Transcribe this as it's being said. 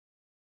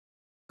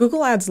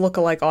Google Ads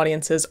Lookalike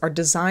Audiences are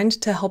designed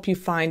to help you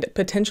find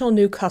potential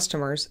new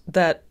customers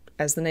that,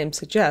 as the name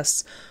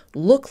suggests,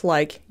 look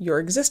like your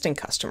existing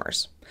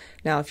customers.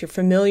 Now, if you're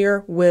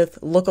familiar with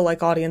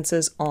lookalike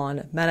audiences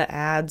on Meta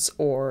Ads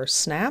or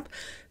Snap,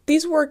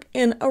 these work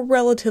in a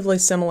relatively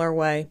similar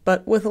way,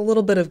 but with a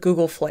little bit of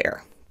Google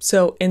flair.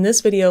 So in this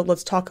video,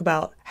 let's talk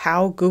about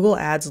how Google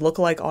Ads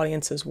Lookalike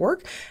Audiences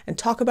work and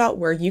talk about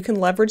where you can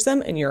leverage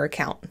them in your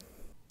account.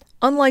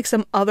 Unlike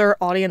some other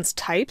audience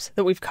types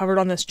that we've covered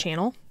on this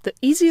channel, the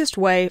easiest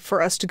way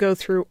for us to go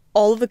through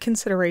all of the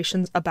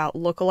considerations about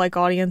lookalike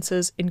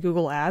audiences in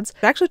Google Ads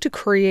is actually to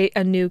create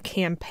a new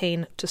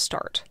campaign to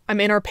start.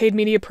 I'm in our Paid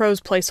Media Pros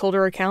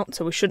placeholder account,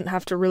 so we shouldn't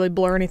have to really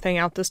blur anything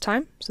out this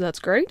time, so that's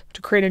great.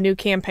 To create a new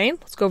campaign,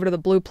 let's go over to the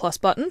blue plus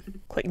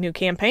button, click New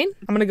Campaign.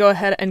 I'm going to go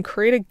ahead and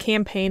create a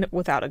campaign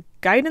without a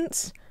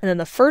guidance, and then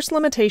the first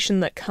limitation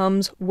that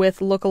comes with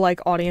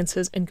lookalike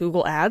audiences in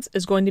Google Ads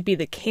is going to be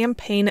the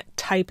campaign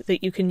type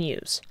that you can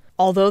use.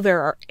 Although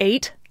there are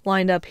 8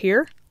 lined up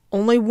here,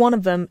 only one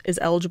of them is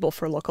eligible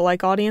for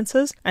lookalike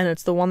audiences, and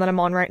it's the one that I'm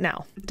on right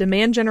now.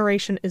 Demand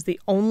generation is the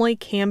only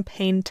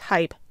campaign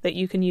type that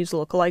you can use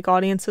lookalike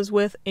audiences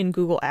with in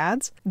Google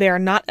Ads. They are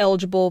not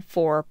eligible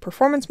for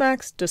Performance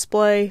Max,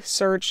 display,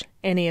 search,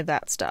 any of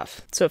that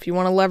stuff. So if you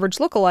want to leverage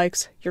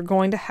lookalikes, you're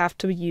going to have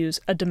to use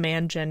a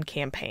demand gen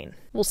campaign.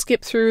 We'll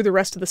skip through the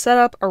rest of the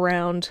setup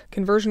around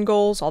conversion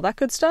goals, all that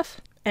good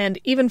stuff. And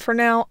even for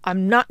now,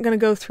 I'm not going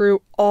to go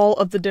through all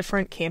of the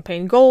different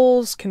campaign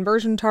goals,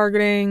 conversion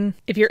targeting.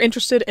 If you're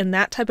interested in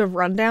that type of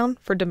rundown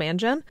for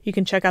demand gen, you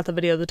can check out the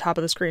video at the top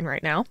of the screen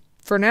right now.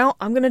 For now,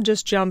 I'm going to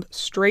just jump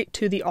straight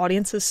to the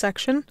audiences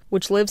section,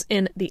 which lives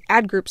in the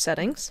ad group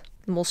settings.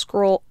 And we'll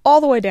scroll all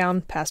the way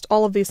down past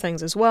all of these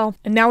things as well.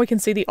 And now we can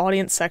see the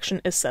audience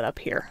section is set up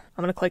here.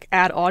 I'm going to click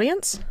Add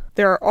Audience.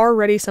 There are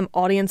already some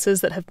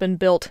audiences that have been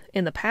built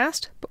in the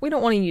past, but we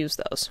don't want to use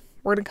those.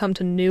 We're going to come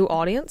to New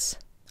Audience.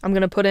 I'm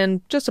going to put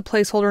in just a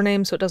placeholder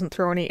name so it doesn't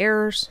throw any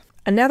errors.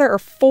 And now there are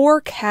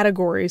 4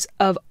 categories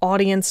of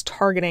audience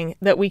targeting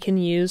that we can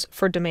use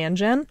for demand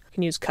gen. We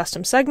can use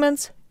custom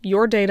segments,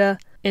 your data,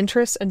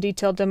 interests and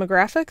detailed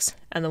demographics,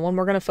 and the one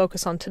we're going to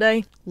focus on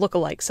today,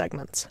 lookalike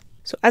segments.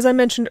 So as I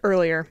mentioned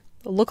earlier,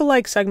 the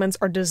lookalike segments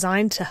are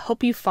designed to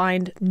help you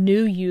find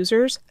new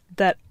users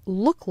that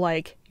look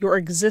like your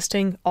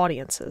existing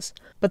audiences.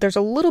 But there's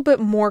a little bit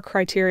more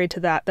criteria to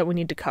that we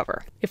need to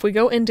cover. If we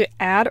go into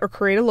add or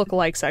create a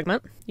lookalike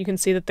segment, you can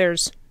see that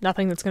there's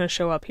nothing that's going to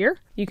show up here.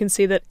 You can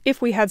see that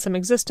if we had some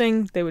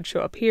existing, they would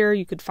show up here.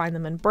 You could find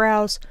them in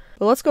browse.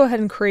 But let's go ahead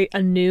and create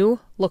a new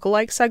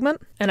lookalike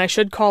segment. And I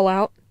should call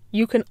out,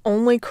 you can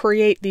only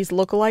create these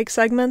lookalike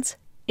segments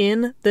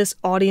in this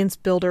audience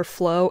builder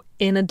flow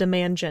in a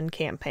demand gen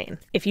campaign.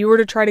 If you were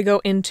to try to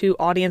go into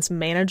Audience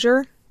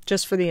Manager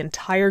just for the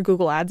entire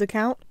Google Ads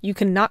account, you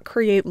cannot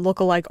create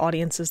lookalike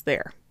audiences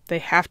there. They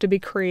have to be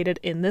created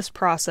in this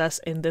process,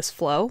 in this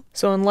flow.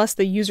 So unless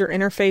the user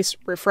interface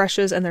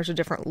refreshes and there's a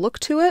different look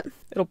to it,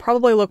 it'll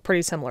probably look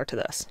pretty similar to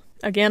this.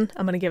 Again,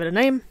 I'm going to give it a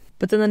name.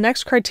 But then the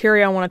next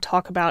criteria I want to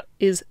talk about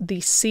is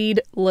the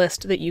seed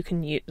list that you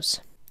can use.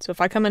 So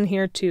if I come in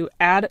here to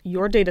add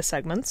your data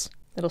segments,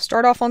 it'll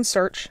start off on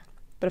search,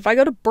 but if I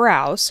go to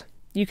browse,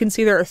 you can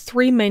see there are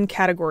 3 main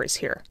categories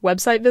here: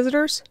 website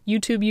visitors,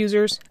 YouTube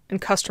users, and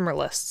customer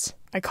lists.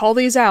 I call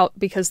these out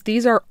because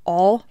these are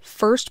all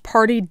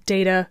first-party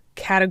data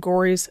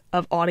categories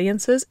of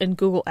audiences in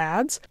Google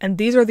Ads, and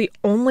these are the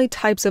only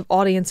types of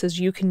audiences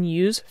you can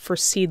use for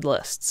seed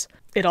lists.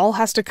 It all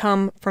has to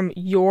come from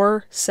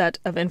your set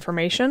of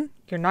information.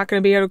 You're not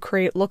going to be able to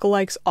create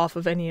lookalikes off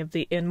of any of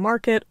the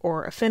in-market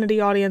or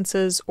affinity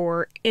audiences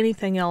or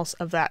anything else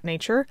of that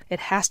nature. It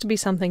has to be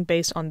something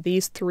based on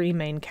these 3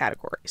 main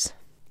categories.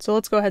 So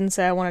let's go ahead and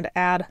say I wanted to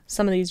add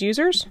some of these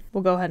users.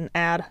 We'll go ahead and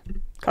add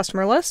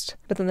customer list.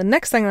 But then the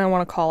next thing that I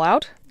want to call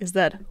out is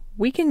that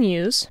we can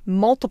use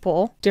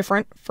multiple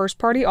different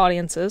first-party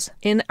audiences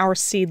in our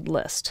seed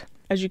list.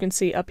 As you can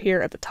see up here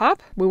at the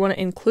top, we want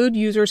to include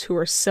users who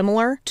are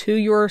similar to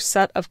your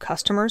set of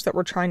customers that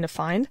we're trying to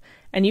find,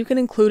 and you can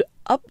include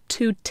up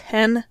to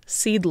 10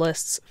 seed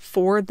lists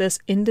for this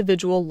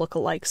individual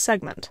lookalike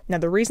segment. Now,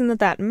 the reason that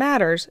that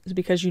matters is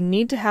because you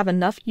need to have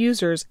enough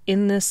users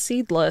in this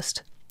seed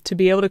list to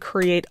be able to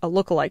create a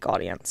lookalike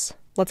audience.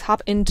 Let's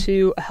hop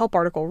into a help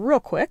article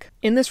real quick.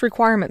 In this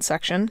requirement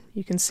section,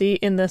 you can see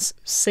in this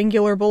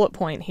singular bullet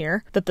point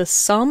here that the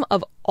sum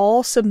of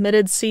all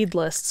submitted seed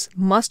lists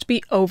must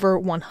be over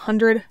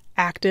 100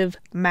 active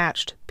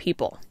matched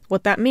people.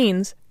 What that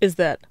means is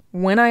that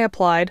when I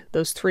applied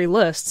those 3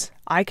 lists,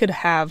 I could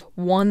have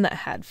one that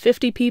had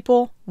 50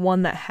 people,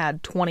 one that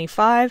had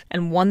 25,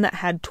 and one that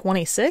had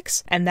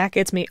 26, and that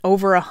gets me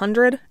over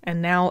 100,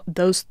 and now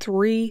those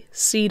 3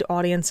 seed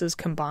audiences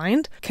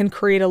combined can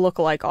create a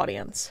lookalike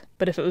audience.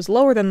 But if it was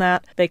lower than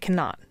that, they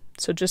cannot.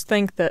 So just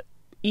think that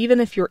even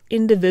if your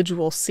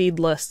individual seed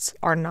lists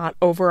are not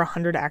over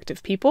 100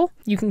 active people,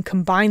 you can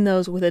combine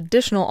those with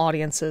additional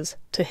audiences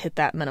to hit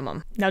that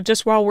minimum. Now,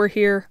 just while we're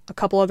here, a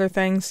couple other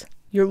things.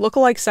 Your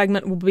lookalike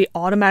segment will be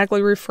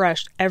automatically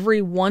refreshed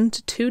every 1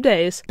 to 2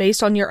 days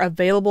based on your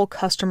available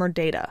customer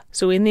data.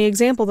 So in the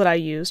example that I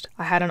used,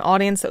 I had an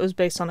audience that was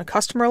based on a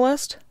customer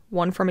list,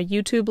 one from a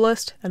YouTube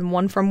list, and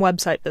one from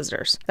website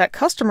visitors. That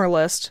customer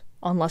list,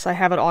 unless I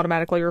have it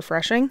automatically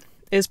refreshing,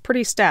 is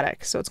pretty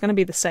static, so it's going to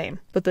be the same.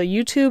 But the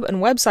YouTube and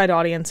website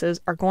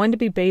audiences are going to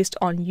be based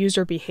on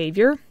user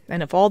behavior,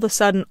 and if all of a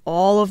sudden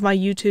all of my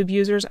YouTube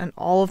users and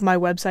all of my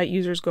website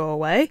users go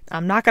away,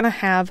 I'm not going to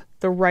have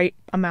the right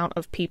amount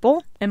of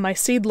people, and my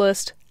seed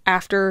list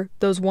after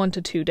those 1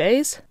 to 2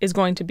 days is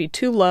going to be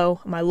too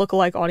low. My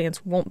lookalike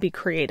audience won't be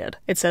created.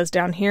 It says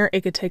down here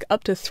it could take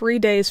up to 3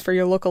 days for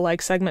your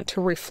lookalike segment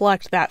to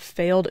reflect that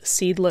failed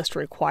seed list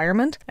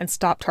requirement and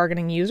stop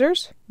targeting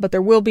users, but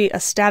there will be a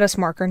status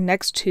marker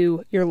next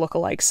to your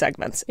lookalike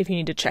segments if you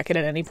need to check it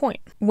at any point.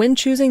 When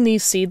choosing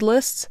these seed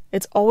lists,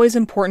 it's always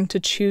important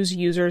to choose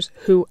users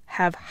who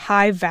have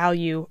high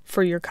value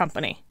for your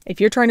company.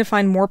 If you're trying to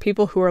find more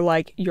people who are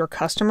like your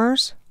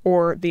customers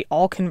or the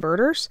all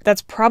converters,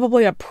 that's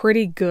probably a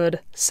pretty good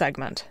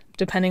segment,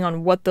 depending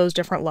on what those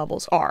different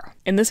levels are.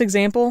 In this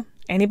example,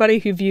 anybody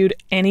who viewed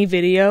any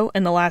video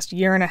in the last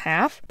year and a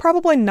half,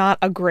 probably not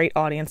a great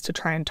audience to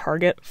try and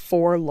target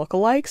for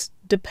lookalikes,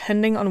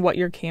 depending on what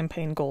your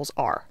campaign goals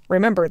are.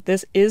 Remember,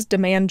 this is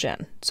demand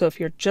gen, so if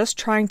you're just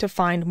trying to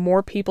find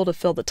more people to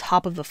fill the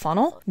top of the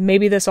funnel,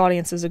 maybe this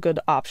audience is a good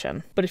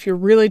option. But if you're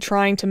really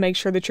trying to make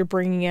sure that you're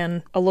bringing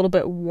in a little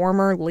bit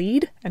warmer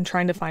lead and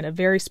trying to find a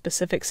very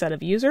specific set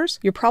of users,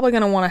 you're probably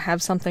going to want to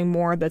have something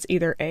more that's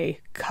either a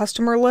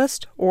customer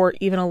list or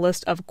even a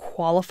list of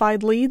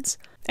qualified leads.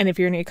 And if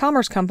you're an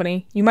e-commerce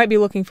company, you might be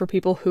looking for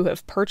people who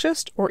have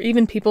purchased or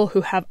even people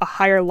who have a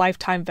higher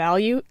lifetime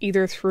value,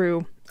 either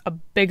through a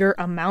bigger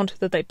amount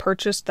that they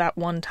purchased that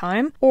one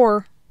time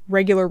or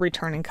regular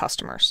returning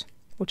customers,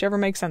 whichever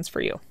makes sense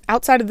for you.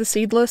 Outside of the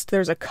seed list,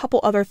 there's a couple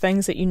other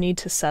things that you need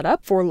to set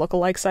up for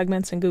lookalike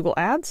segments in Google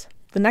Ads.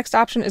 The next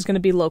option is going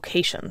to be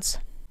locations.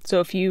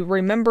 So if you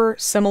remember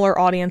similar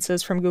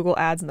audiences from Google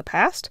Ads in the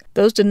past,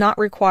 those did not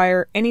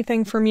require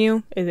anything from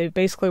you. They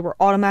basically were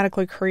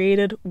automatically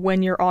created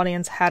when your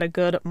audience had a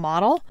good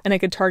model and it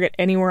could target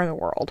anywhere in the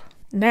world.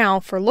 Now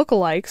for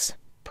lookalikes,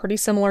 pretty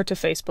similar to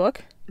Facebook,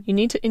 you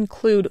need to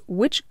include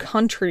which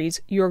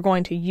countries you're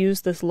going to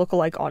use this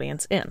lookalike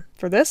audience in.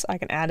 For this, I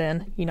can add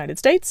in United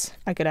States,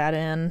 I could add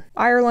in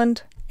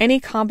Ireland, any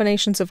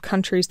combinations of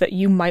countries that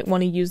you might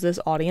want to use this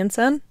audience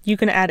in, you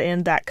can add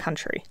in that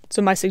country.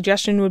 So my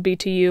suggestion would be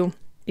to you,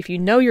 if you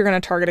know you're going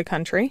to target a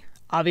country,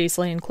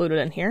 obviously include it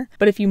in here.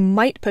 But if you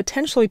might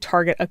potentially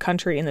target a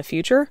country in the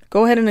future,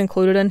 go ahead and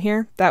include it in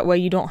here. That way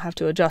you don't have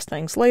to adjust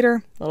things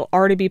later. It'll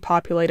already be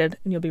populated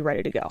and you'll be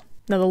ready to go.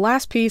 Now the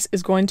last piece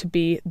is going to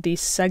be the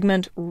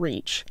segment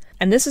reach.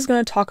 And this is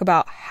going to talk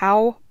about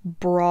how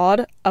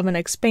broad of an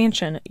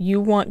expansion you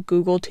want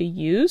Google to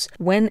use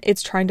when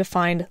it's trying to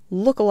find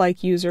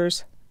lookalike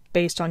users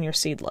based on your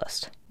seed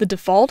list. The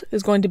default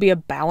is going to be a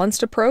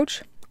balanced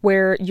approach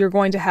where you're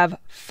going to have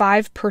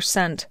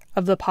 5%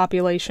 of the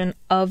population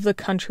of the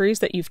countries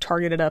that you've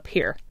targeted up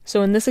here.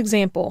 So in this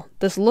example,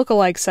 this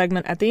lookalike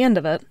segment at the end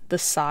of it, the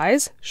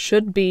size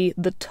should be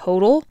the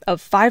total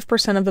of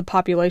 5% of the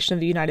population of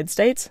the United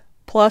States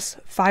plus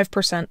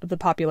 5% of the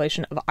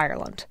population of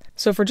Ireland.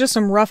 So for just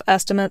some rough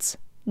estimates,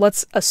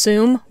 let's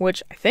assume,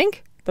 which I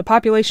think, the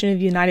population of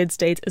the United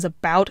States is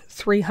about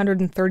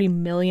 330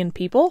 million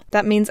people.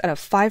 That means at a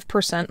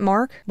 5%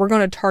 mark, we're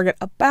going to target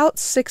about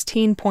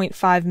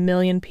 16.5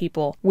 million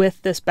people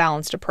with this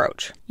balanced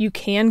approach. You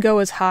can go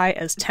as high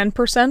as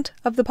 10%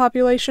 of the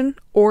population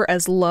or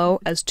as low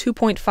as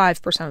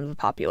 2.5% of the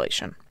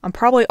population. I'm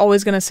probably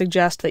always going to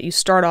suggest that you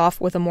start off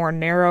with a more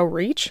narrow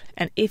reach,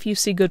 and if you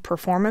see good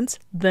performance,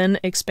 then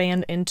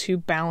expand into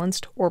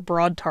balanced or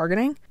broad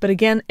targeting. But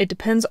again, it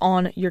depends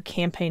on your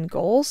campaign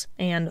goals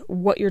and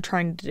what you're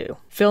trying to do.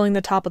 Filling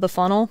the top of the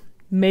funnel,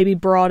 maybe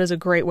broad is a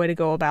great way to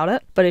go about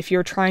it. But if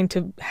you're trying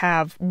to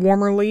have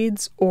warmer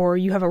leads or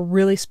you have a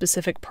really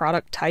specific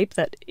product type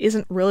that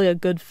isn't really a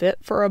good fit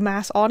for a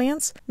mass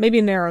audience, maybe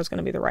narrow is going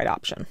to be the right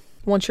option.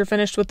 Once you're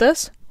finished with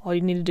this, all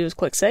you need to do is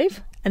click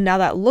save. And now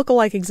that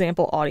lookalike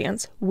example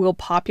audience will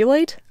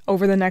populate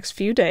over the next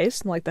few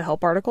days, like the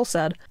help article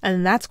said,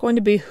 and that's going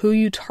to be who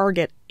you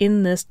target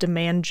in this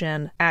demand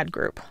gen ad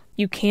group.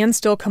 You can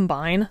still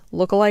combine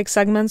lookalike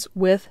segments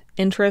with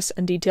interests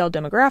and detailed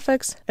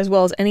demographics, as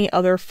well as any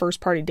other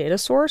first-party data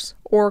source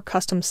or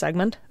custom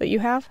segment that you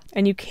have.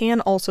 And you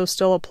can also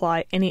still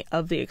apply any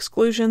of the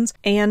exclusions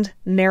and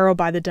narrow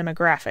by the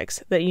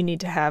demographics that you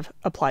need to have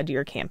applied to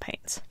your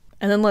campaigns.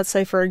 And then let's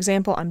say, for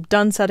example, I'm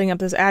done setting up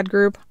this ad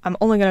group. I'm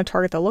only going to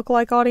target the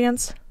lookalike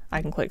audience. I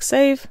can click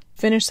save,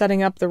 finish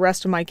setting up the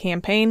rest of my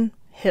campaign,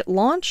 hit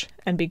launch,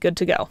 and be good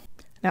to go.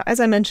 Now,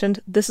 as I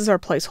mentioned, this is our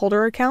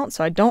placeholder account,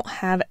 so I don't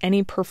have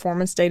any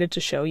performance data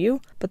to show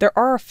you, but there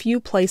are a few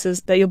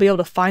places that you'll be able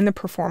to find the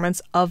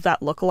performance of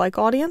that lookalike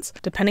audience,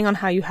 depending on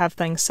how you have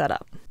things set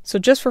up. So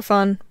just for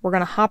fun, we're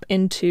going to hop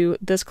into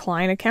this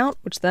client account,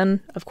 which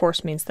then, of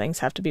course, means things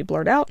have to be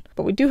blurred out,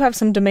 but we do have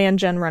some demand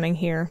gen running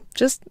here,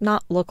 just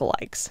not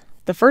lookalikes.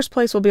 The first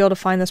place we'll be able to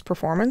find this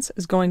performance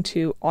is going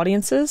to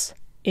Audiences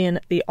in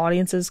the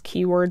Audiences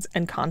Keywords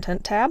and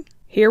Content tab.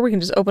 Here we can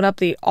just open up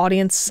the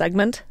Audience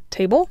Segment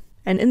table.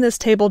 And in this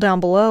table down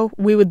below,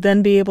 we would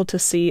then be able to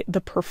see the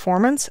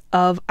performance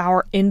of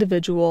our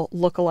individual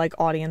lookalike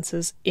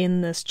audiences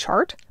in this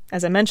chart.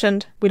 As I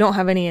mentioned, we don't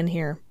have any in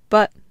here,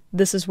 but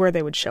this is where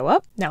they would show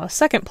up. Now, a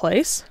second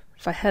place,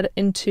 if I head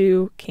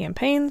into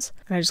campaigns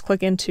and I just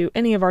click into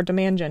any of our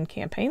demand gen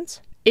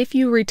campaigns, if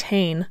you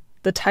retain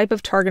the type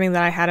of targeting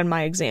that I had in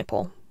my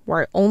example,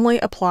 where I only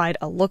applied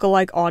a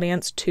lookalike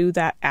audience to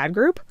that ad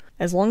group,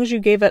 as long as you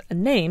gave it a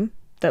name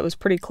that was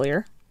pretty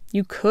clear,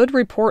 you could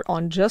report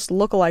on just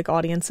lookalike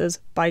audiences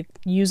by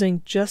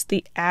using just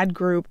the ad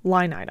group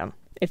line item.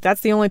 If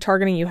that's the only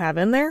targeting you have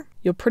in there,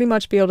 you'll pretty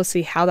much be able to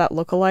see how that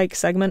lookalike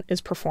segment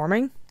is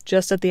performing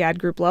just at the ad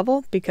group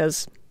level,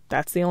 because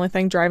that's the only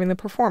thing driving the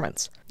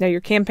performance. Now,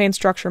 your campaign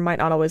structure might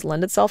not always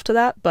lend itself to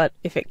that, but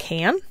if it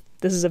can,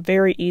 this is a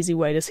very easy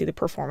way to see the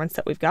performance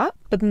that we've got.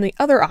 But then the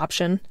other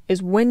option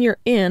is when you're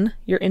in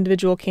your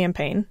individual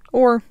campaign,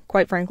 or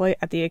quite frankly,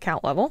 at the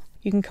account level,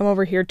 you can come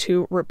over here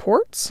to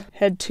Reports,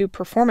 head to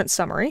Performance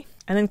Summary,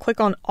 and then click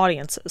on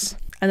Audiences.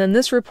 And then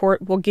this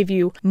report will give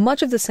you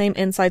much of the same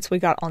insights we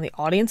got on the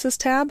Audiences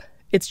tab.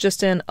 It's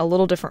just in a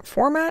little different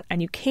format,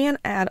 and you can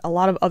add a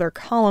lot of other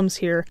columns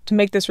here to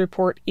make this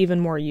report even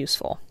more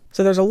useful.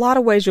 So there's a lot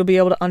of ways you'll be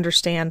able to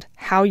understand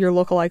how your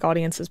lookalike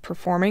audience is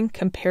performing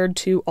compared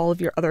to all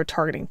of your other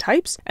targeting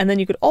types. And then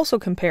you could also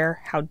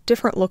compare how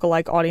different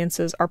lookalike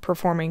audiences are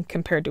performing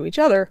compared to each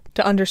other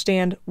to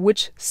understand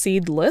which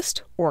seed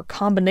list or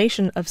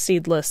combination of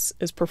seed lists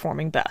is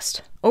performing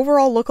best.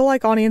 Overall,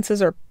 lookalike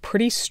audiences are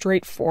pretty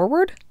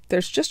straightforward.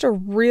 There's just a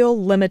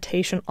real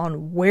limitation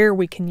on where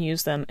we can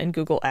use them in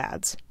Google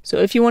Ads. So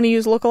if you want to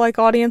use lookalike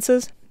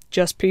audiences,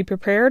 just be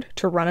prepared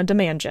to run a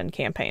demand gen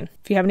campaign.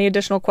 If you have any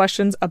additional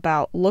questions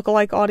about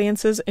lookalike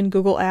audiences in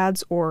Google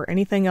Ads or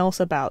anything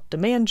else about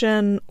demand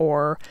gen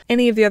or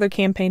any of the other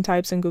campaign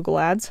types in Google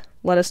Ads,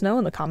 let us know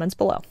in the comments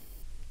below.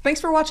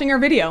 Thanks for watching our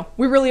video.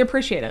 We really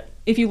appreciate it.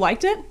 If you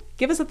liked it,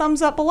 give us a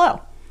thumbs up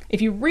below.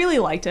 If you really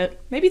liked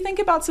it, maybe think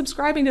about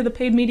subscribing to the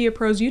Paid Media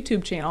Pros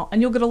YouTube channel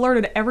and you'll get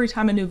alerted every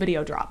time a new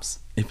video drops.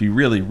 If you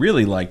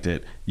really liked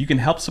it, you can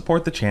help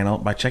support the channel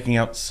by checking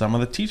out some of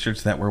the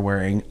t-shirts that we're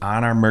wearing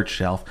on our merch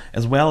shelf,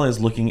 as well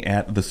as looking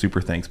at the Super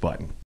Thanks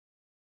button.